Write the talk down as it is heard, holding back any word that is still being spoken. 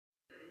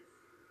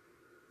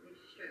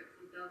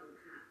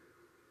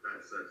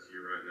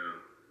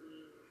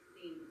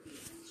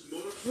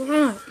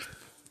Right.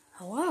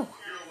 Hello.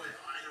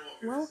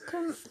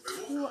 Welcome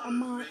to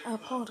my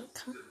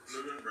podcast.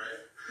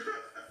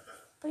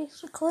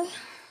 Basically,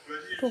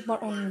 talk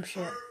about random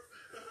shit.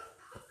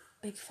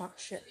 Big fat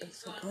shit,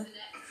 basically.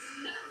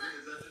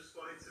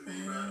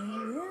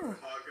 Yeah.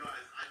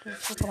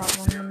 Just talk about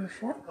random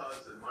shit.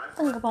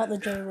 Think about the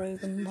Joe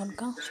Rogan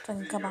podcast.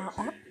 Think about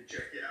that.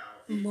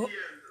 But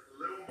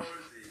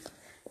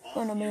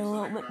gonna be a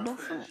little bit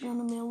different.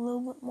 Gonna be a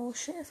little bit more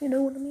shit, if you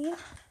know what I mean.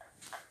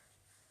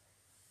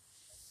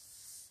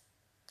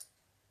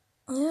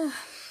 Yeah.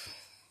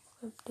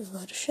 Do a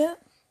lot of shit.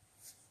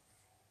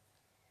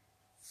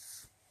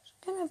 It's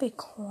gonna be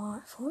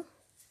quite fun,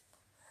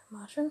 I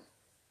imagine.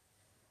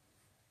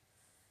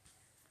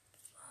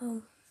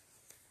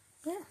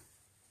 Yeah.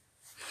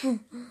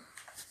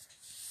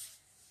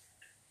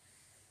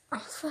 The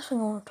first thing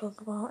I want to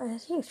talk about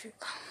is YouTube.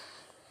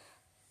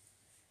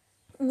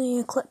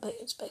 The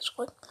clickbaits,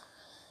 basically.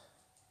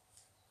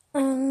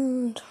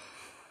 And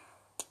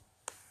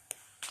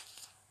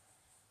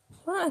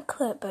what a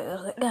clickbait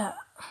does it get?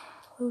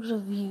 Loads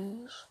of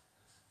views.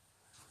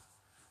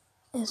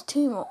 It's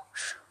too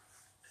much.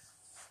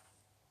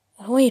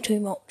 It's way too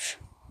much.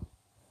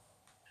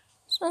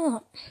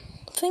 So,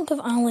 think of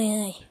Ali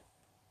A.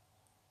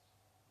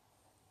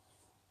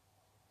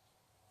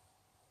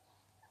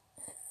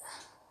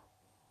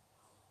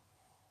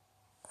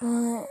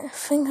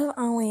 Think of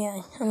Ali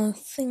A, and then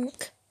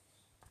think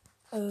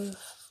of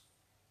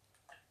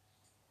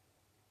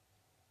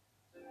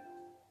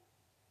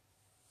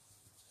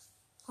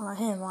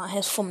him, like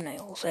his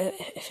thumbnails,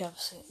 if you ever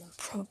see them,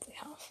 probably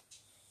have.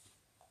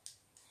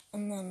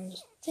 And then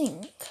just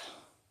think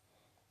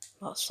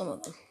about some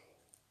of them.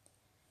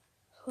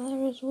 So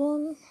there is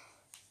one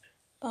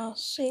about a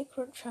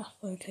secret chat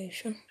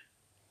location.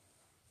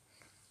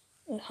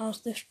 It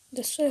has this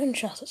certain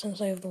chat that's in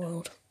Save the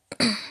World.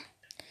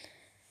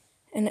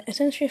 And it's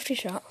in Shifty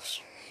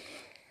Chats.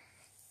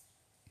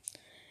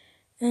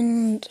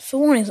 And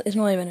for one, it's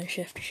not even in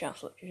Shifty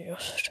Chats, which is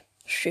just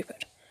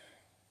stupid.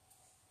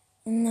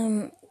 And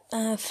then,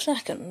 for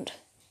second,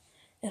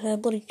 it's a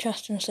bloody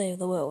chat in Save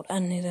the World,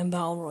 and he's in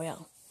Battle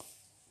Royale.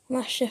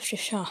 Unless Shifty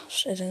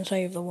Chats is in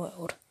Save the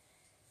World.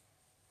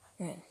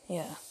 I mean,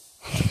 yeah.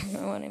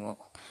 No anymore.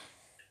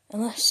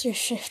 Unless your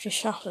Shifty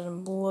Chats is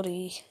in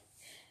bloody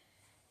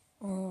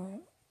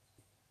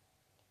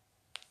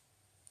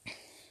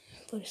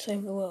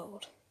Save the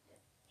World.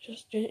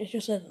 It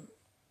just isn't.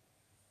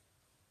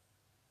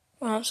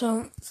 Right,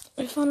 so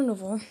we found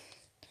another one.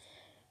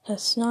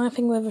 It's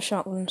Sniping with a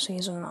Shotgun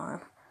Season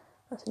 9.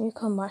 That's a new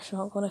combat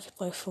shotgun if you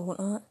play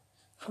Fortnite.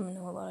 Probably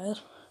know what that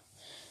is.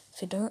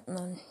 If you don't,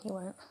 then you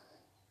won't.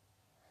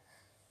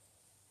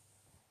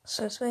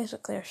 So it's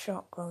basically a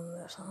shotgun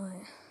that's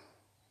like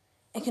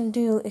it can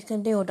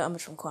deal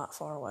damage from quite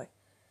far away.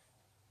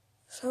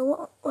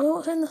 So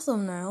what's in the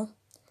thumbnail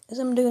is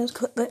him doing his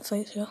clickbait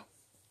face here.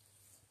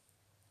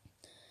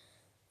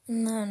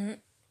 And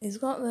then he's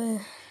got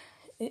like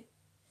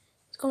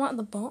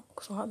the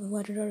box, like the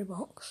legendary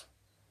box,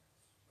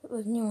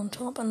 with new on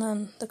top, and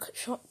then the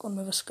shotgun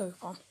with a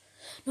scope on.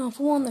 Now,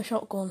 for one, the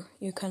shotgun,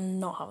 you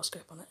cannot have a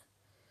scope on it,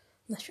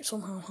 unless you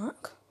somehow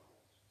hack.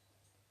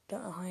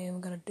 Don't know how you're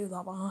going to do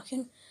that by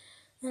hacking.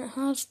 And it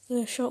has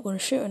the shotgun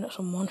shooting at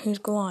someone who's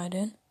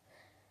gliding.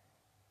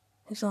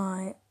 He's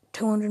like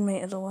 200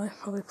 metres away,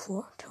 probably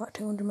plus, like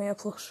 200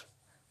 meters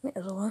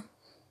away.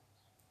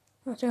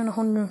 That's doing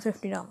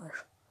 150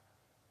 damage.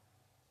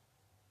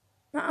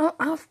 Now,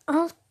 I've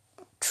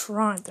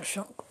tried the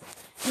shotgun,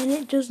 and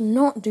it does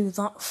not do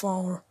that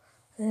far.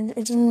 And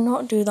it does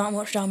not do that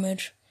much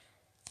damage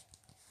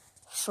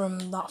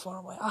from that far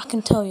away. I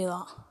can tell you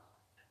that.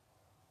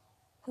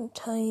 I can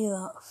tell you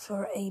that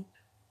for a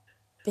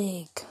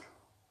big.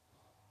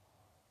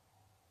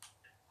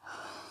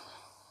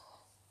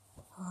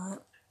 Alright.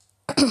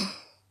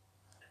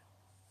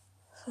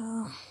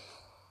 So,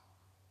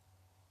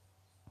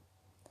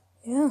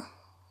 yeah,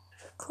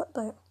 just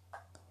clickbait.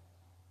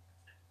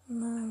 And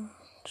then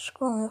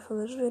scrolling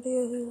through his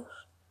videos,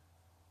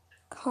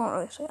 can't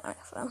really see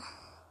anything.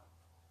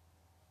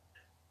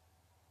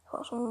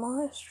 Got some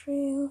live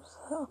streams,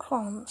 I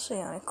can't see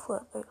any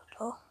clickbait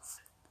stuff.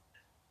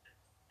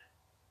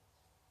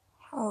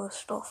 All the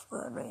stuff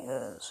that he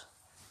is,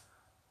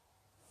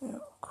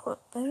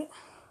 clickbait,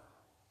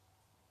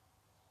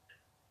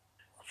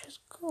 which is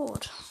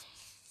good.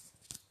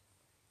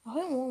 I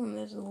think one of them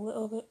is a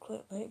little bit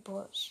clickbait,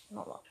 but it's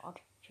not that bad,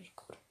 which is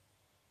good.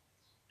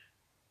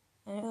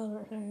 And it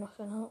hasn't been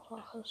nothing else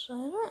I can say.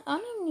 I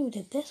never knew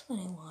did this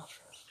many live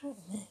streams, it's not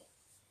me.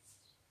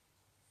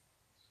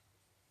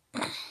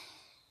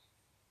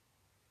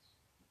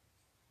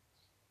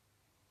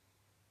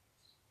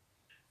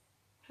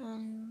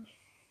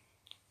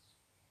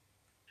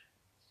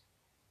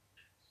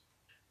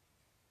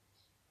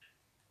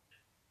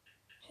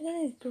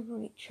 These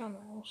great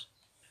channels.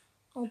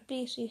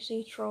 BCC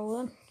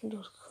trolling, he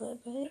does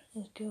clickbait,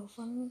 his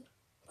girlfriend,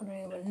 I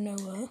don't even know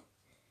her.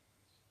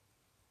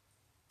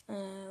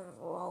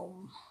 Oh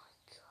my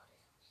god.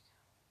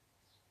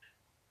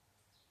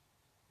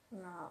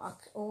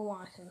 all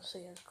I can see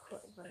is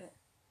clickbait.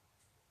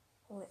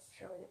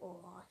 Literally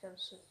all I can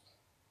see.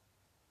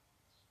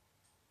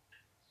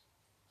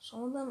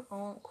 Some of them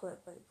aren't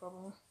clickbait,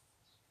 probably.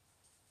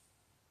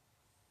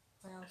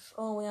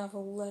 We have a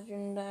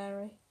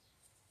legendary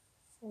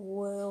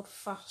world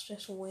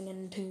fastest win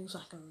in 2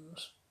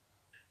 seconds.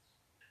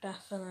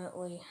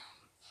 Definitely.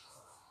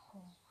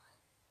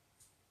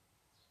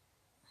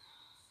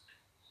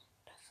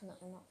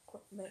 Definitely not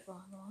clickbait, by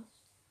the way.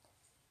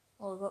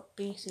 Oh, we've got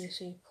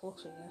BCC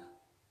Plus here.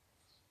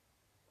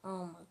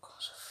 Oh my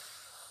gosh.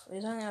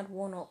 He's only had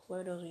one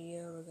upload a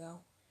year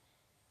ago.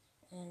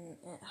 And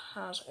it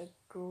has a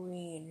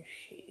green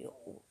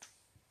shield.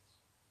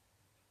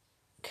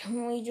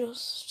 Can we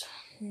just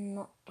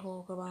not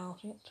talk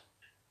about it?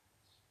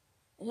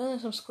 His only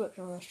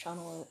subscription on this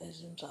channel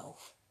is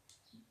himself.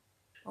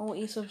 Oh,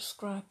 he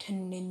subscribed to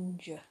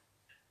Ninja.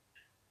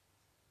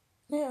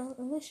 Yeah,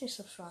 at least he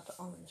subscribed to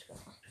Orange Guy.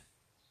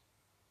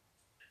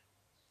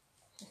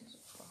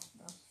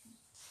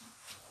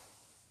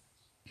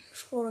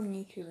 Scroll on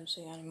YouTube and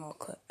see any more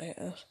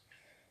clickbaiters.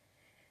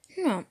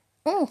 No.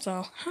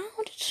 Also,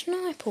 how did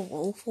Sniper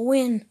Wolf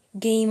win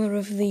Gamer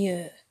of the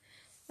Year?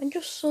 I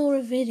just saw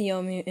a video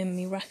in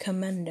me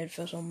recommended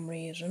for some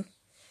reason.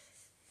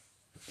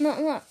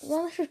 No,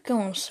 let's just go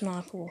on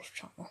Sniper Wolf's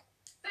channel.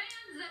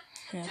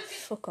 Yeah,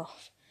 fuck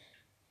off.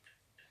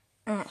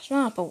 Alright,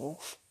 Sniper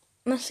Wolf.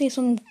 Let's see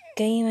some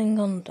gaming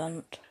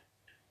content.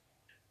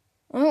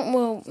 Oh,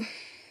 well,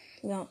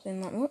 we haven't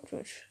seen that much,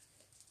 which is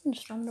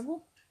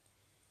understandable.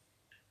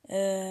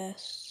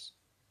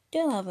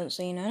 Still haven't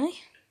seen any.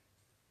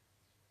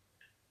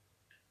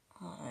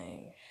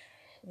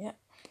 Yep.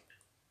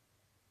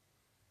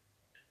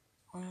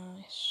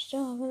 I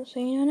still haven't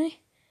seen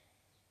any.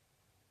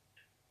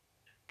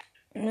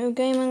 No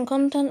gaming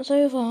content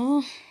so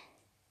far.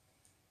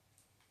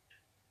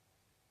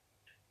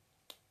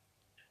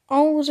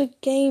 Oh, was a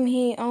game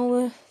here,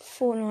 our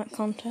Fortnite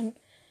content.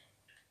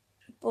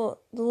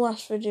 But the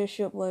last video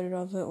she uploaded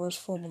of it was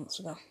 4 months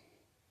ago.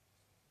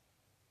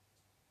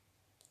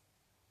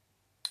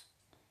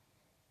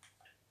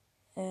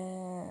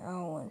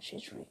 And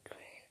she's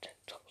recreating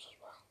TikToks as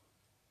well.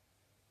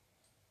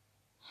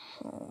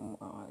 Oh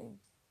my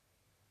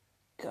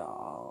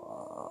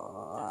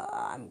god,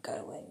 I'm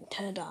going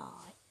to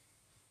die.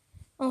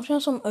 I'll show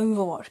some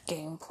Overwatch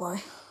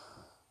gameplay.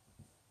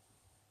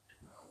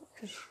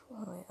 This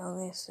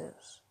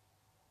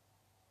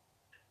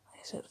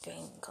is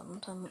gaming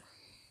content.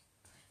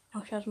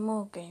 I'll show some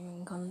more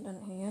gaming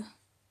content here.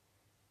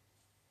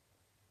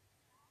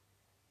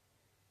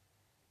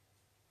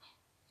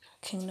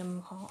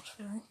 Kingdom Hearts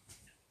 3.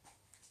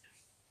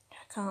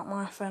 Check out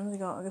my friends,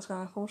 got this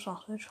guy called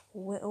Sausage,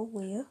 Little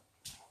Weir,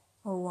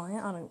 or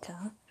Wyatt, I don't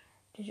care.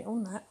 Digital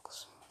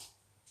Next,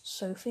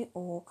 Sophie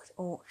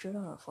Orchard, I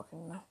don't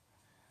fucking know.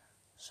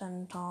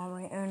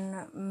 Centauri, and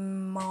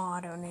I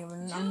don't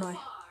even, I'm like,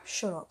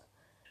 shut up.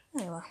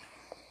 Anyway.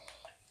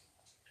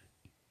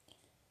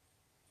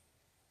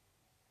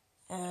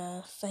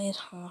 FaZe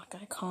Hack,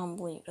 I can't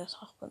believe this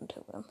happened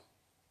to him.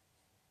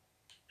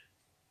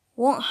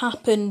 What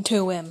happened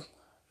to him?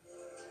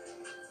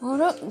 I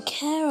don't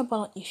care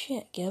about your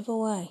shit, give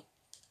away.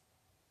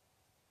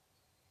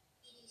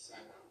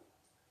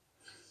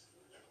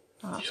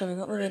 Alright, so we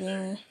got the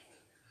video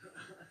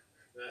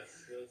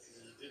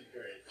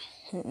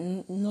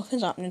here.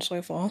 Nothing's happening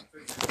so far. I got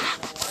a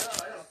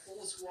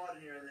full squad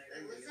in here.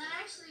 Was that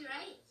actually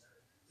right?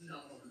 No.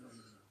 Are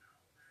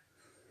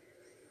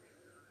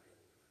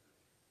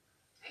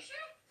you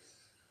sure?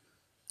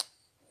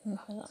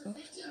 Nothing's happening.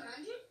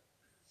 1500?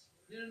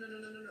 No.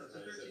 It's a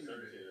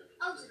 1300.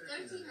 Oh, it's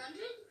 1300?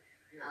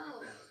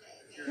 Oh,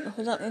 okay.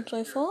 Nothing's happening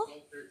so far.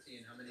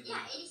 13. How many?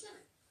 Yeah, 87.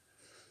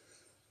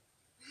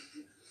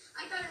 I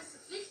thought it was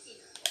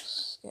 1500.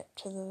 Skip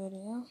to the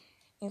video.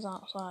 He's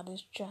outside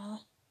his chair.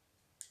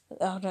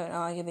 I don't know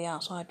how he'd be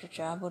outside your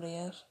chair, but he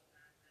is.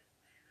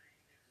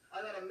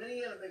 I got a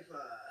mini and a big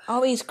 5.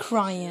 Oh, he's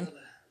crying.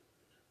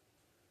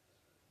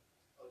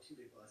 Oh, 2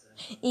 big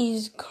 5s.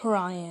 He's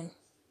crying.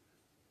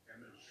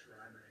 I'm gonna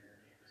try my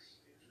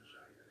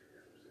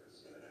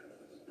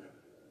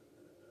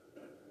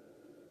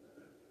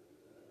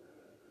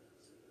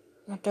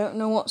hand. I don't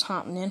know what's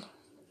happening.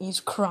 He's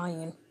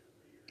crying.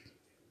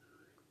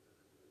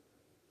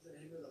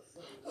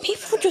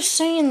 People are just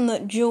saying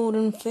that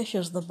Jordan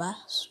Fisher's the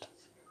best.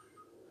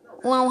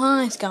 Well,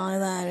 hi, Sky,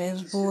 there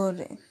is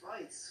bloody.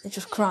 He's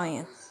just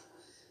crying.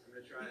 I'm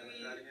gonna try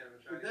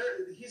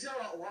again. He's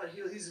got a lot of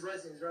heals. He's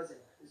rezzing where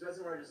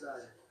I just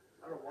died.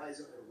 I don't know why he's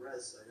going to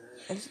res like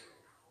that.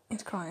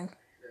 He's crying.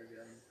 There you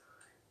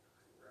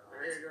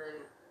go.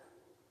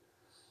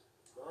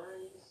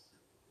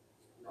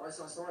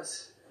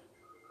 Nice.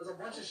 There's a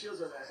bunch of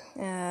shields over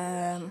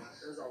there.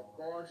 There's a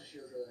bunch of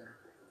shields over there.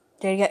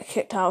 Did he get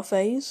kicked out of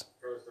FaZe?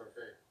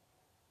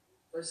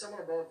 There's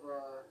someone above,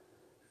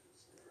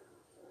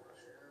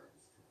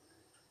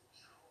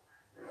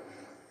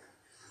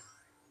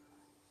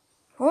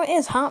 What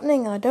is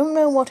happening? I don't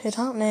know what is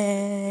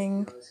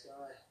happening. this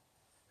guy.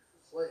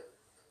 Wait.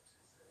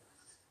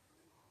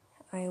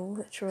 I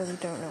literally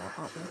don't know what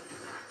happened.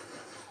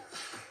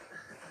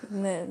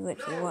 No,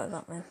 literally, what does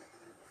that mean?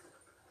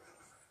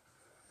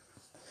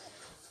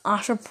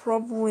 I should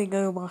probably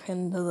go back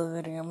into the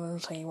video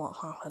and see what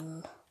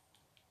happened.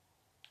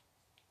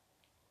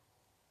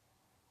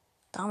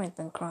 Damn, he's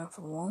been crying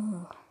for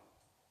long.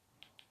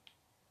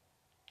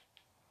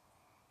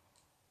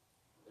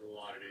 A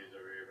lot of dudes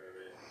over here,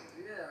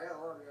 baby. Yeah, I got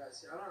a lot of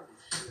guys. I don't have to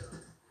shit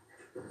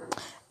on.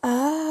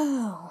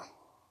 Oh.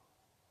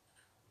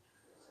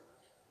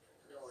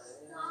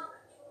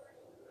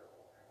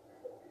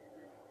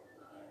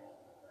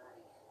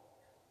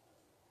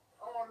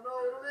 Oh no,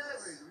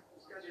 this!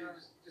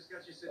 Just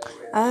got you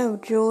situated. Oh,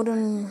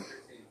 Jordan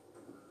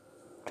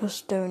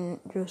just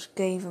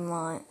gave him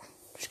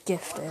just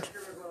gifted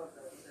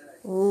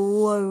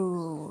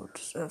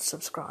loads of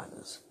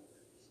subscribers.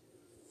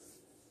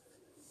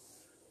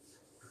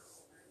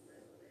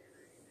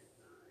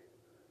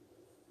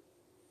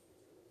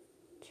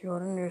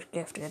 Jordan just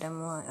gifted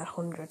him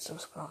 100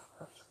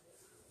 subscribers.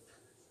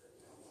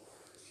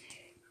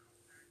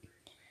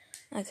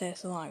 Okay,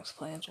 so that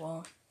explains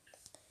why.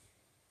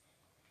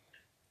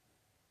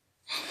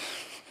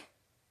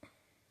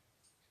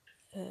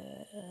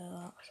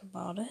 That's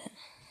about it.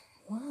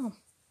 Wow.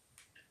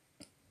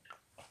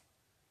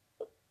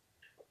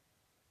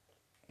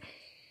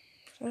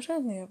 So it's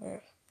only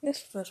this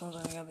first one's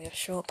only going to be a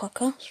short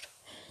podcast.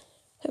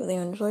 Hopefully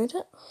you enjoyed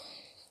it.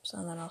 So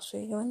then I'll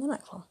see you in the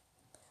next one.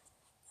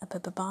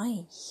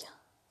 Bye-bye.